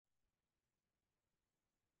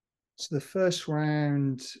So the first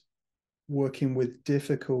round, working with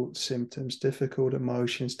difficult symptoms, difficult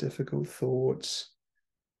emotions, difficult thoughts,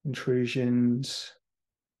 intrusions.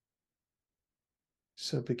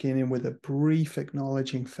 So beginning with a brief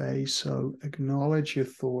acknowledging phase. So acknowledge your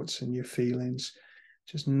thoughts and your feelings.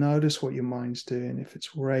 Just notice what your mind's doing. If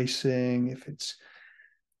it's racing, if it's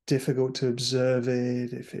difficult to observe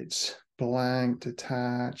it, if it's blank,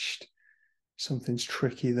 detached, something's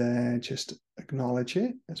tricky there, just acknowledge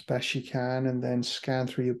it as best you can, and then scan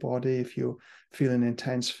through your body. If you're feeling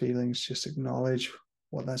intense feelings, just acknowledge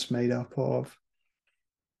what that's made up of.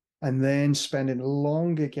 And then spending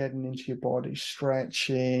longer getting into your body,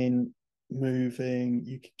 stretching, moving.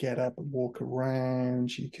 You could get up and walk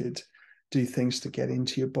around. You could do things to get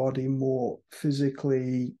into your body more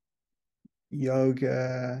physically,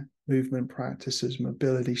 yoga, movement practices,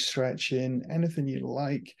 mobility, stretching, anything you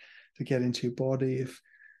like to get into your body. If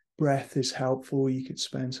breath is helpful, you could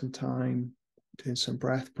spend some time doing some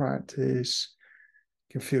breath practice.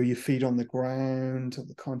 You can feel your feet on the ground, or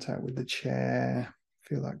the contact with the chair,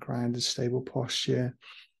 feel that grounded, stable posture.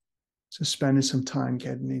 So spending some time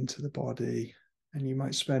getting into the body, and you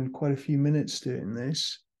might spend quite a few minutes doing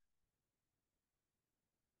this.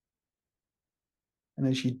 And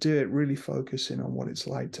as you do it, really focusing on what it's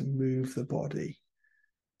like to move the body,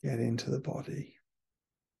 get into the body.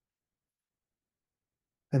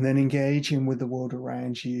 And then engaging with the world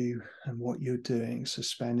around you and what you're doing. So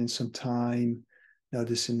spending some time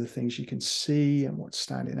noticing the things you can see and what's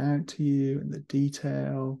standing out to you and the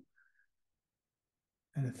detail,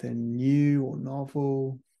 anything new or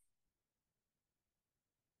novel,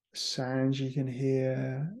 sounds you can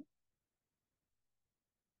hear,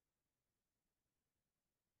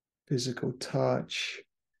 physical touch,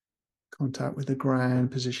 contact with the ground,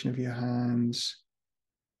 position of your hands.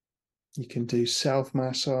 You can do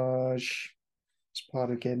self-massage as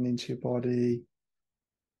part of getting into your body.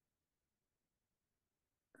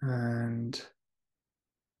 And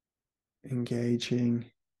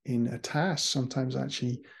engaging in a task, sometimes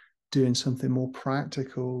actually doing something more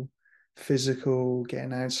practical, physical,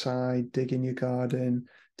 getting outside, digging your garden,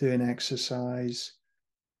 doing exercise,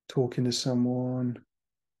 talking to someone,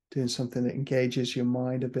 doing something that engages your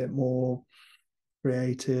mind a bit more,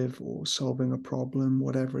 creative, or solving a problem,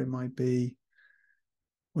 whatever it might be.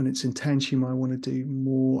 When it's intense, you might want to do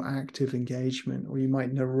more active engagement, or you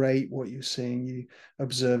might narrate what you're seeing. You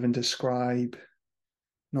observe and describe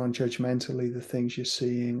non-judgmentally the things you're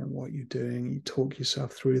seeing and what you're doing. You talk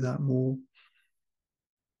yourself through that more.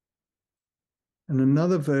 And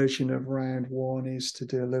another version of round one is to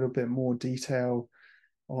do a little bit more detail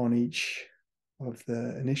on each of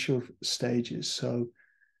the initial stages. So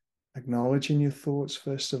acknowledging your thoughts,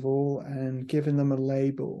 first of all, and giving them a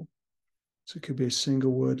label. So it could be a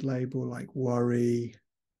single word label like worry,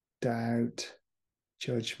 doubt,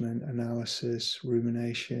 judgment, analysis,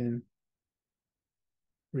 rumination,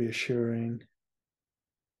 reassuring.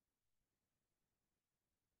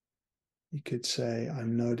 You could say,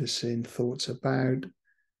 I'm noticing thoughts about,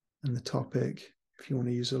 and the topic, if you want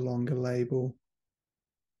to use a longer label.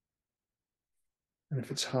 And if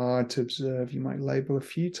it's hard to observe, you might label a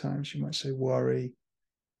few times. You might say worry,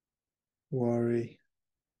 worry,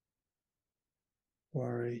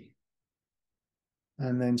 worry.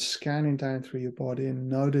 And then scanning down through your body and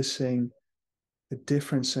noticing the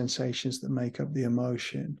different sensations that make up the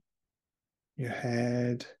emotion. Your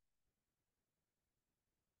head,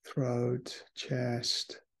 throat,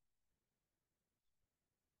 chest,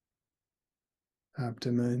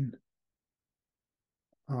 abdomen,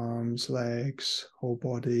 arms, legs, whole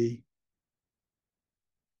body.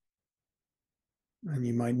 And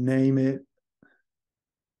you might name it: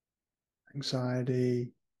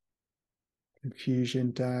 anxiety,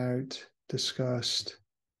 confusion, doubt, disgust,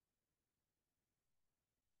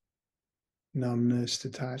 numbness,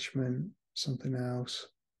 detachment, something else.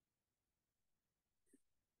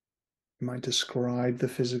 You might describe the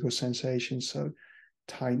physical sensation. So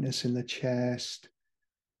tightness in the chest,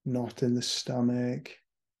 knot in the stomach,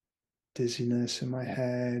 dizziness in my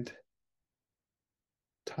head,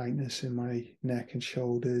 tightness in my neck and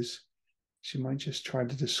shoulders. So you might just try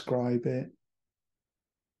to describe it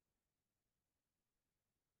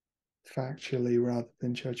factually rather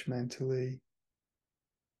than judgmentally.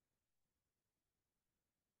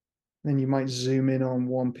 Then you might zoom in on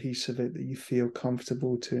one piece of it that you feel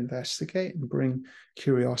comfortable to investigate and bring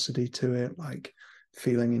curiosity to it, like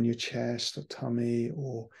feeling in your chest or tummy,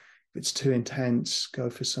 or if it's too intense, go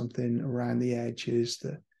for something around the edges,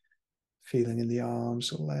 the feeling in the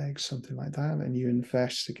arms or legs, something like that. And you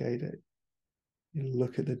investigate it. You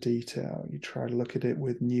look at the detail. You try to look at it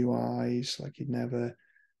with new eyes, like you'd never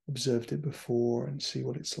observed it before and see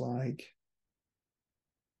what it's like.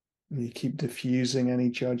 And you keep diffusing any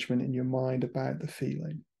judgment in your mind about the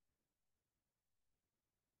feeling.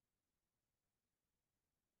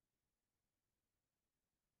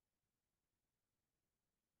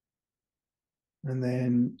 And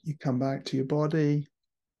then you come back to your body.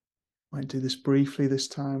 Might do this briefly this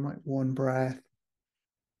time, like one breath,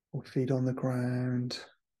 or feet on the ground,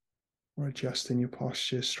 or adjusting your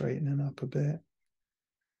posture, straightening up a bit.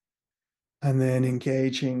 And then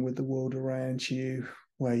engaging with the world around you,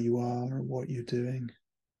 where you are and what you're doing.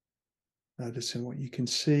 Noticing what you can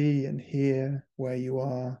see and hear, where you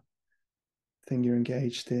are, thing you're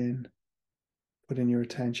engaged in, putting your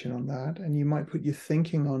attention on that. And you might put your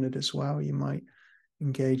thinking on it as well. You might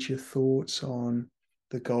engage your thoughts on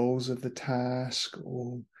the goals of the task,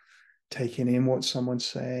 or taking in what someone's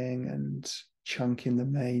saying and chunking the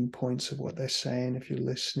main points of what they're saying if you're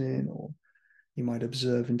listening, or you might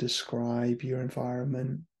observe and describe your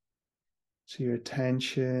environment. So your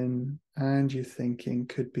attention and your thinking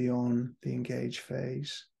could be on the engage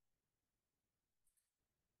phase.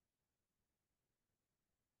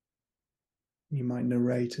 You might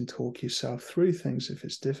narrate and talk yourself through things if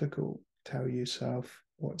it's difficult. Tell yourself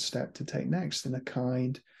what step to take next in a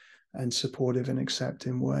kind and supportive and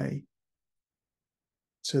accepting way.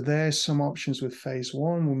 So there's some options with phase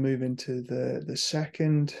one. We'll move into the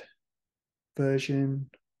second version.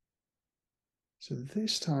 So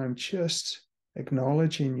this time, just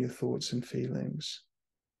acknowledging your thoughts and feelings.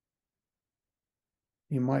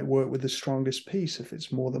 You might work with the strongest piece if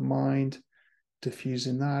it's more the mind,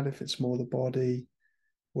 diffusing that. If it's more the body,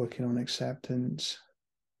 working on acceptance.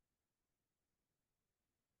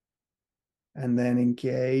 And then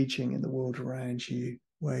engaging in the world around you,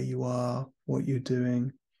 where you are, what you're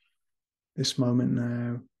doing, this moment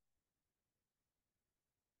now.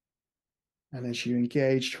 And as you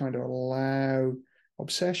engage, trying to allow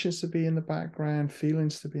obsessions to be in the background,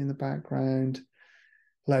 feelings to be in the background,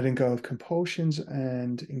 letting go of compulsions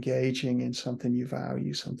and engaging in something you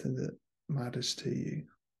value, something that matters to you,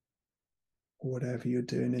 or whatever you're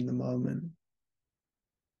doing in the moment.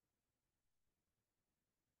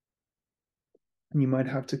 And you might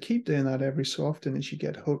have to keep doing that every so often. As you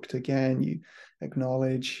get hooked again, you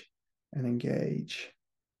acknowledge and engage.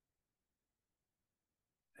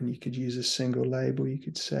 And you could use a single label. You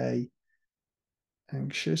could say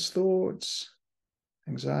anxious thoughts,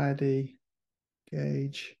 anxiety,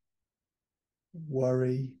 engage,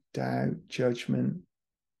 worry, doubt, judgment,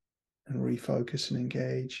 and refocus and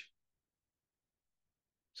engage.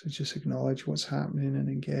 So just acknowledge what's happening and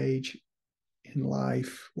engage in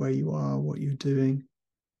life, where you are, what you're doing.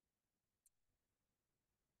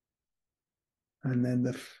 And then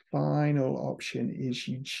the final option is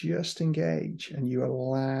you just engage and you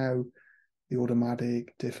allow the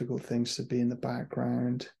automatic, difficult things to be in the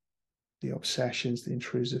background, the obsessions, the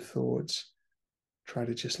intrusive thoughts. Try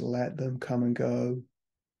to just let them come and go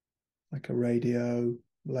like a radio,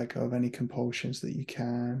 let go of any compulsions that you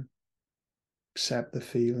can, accept the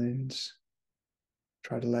feelings,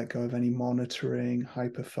 try to let go of any monitoring,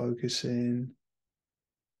 hyper-focusing,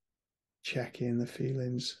 check in the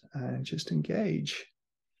feelings and just engage.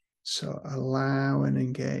 So allow and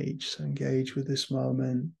engage. So engage with this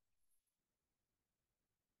moment.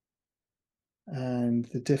 And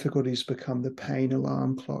the difficulties become the pain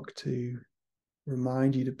alarm clock to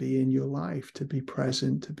remind you to be in your life, to be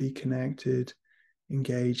present, to be connected,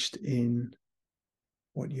 engaged in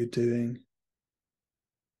what you're doing.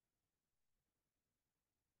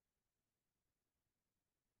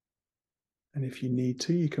 And if you need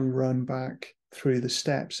to, you can run back through the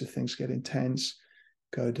steps. If things get intense,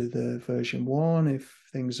 go to the version 1. If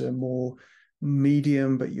things are more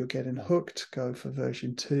medium, but you're getting hooked, go for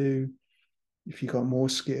version 2. If you've got more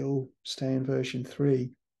skill, stay in version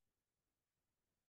 3.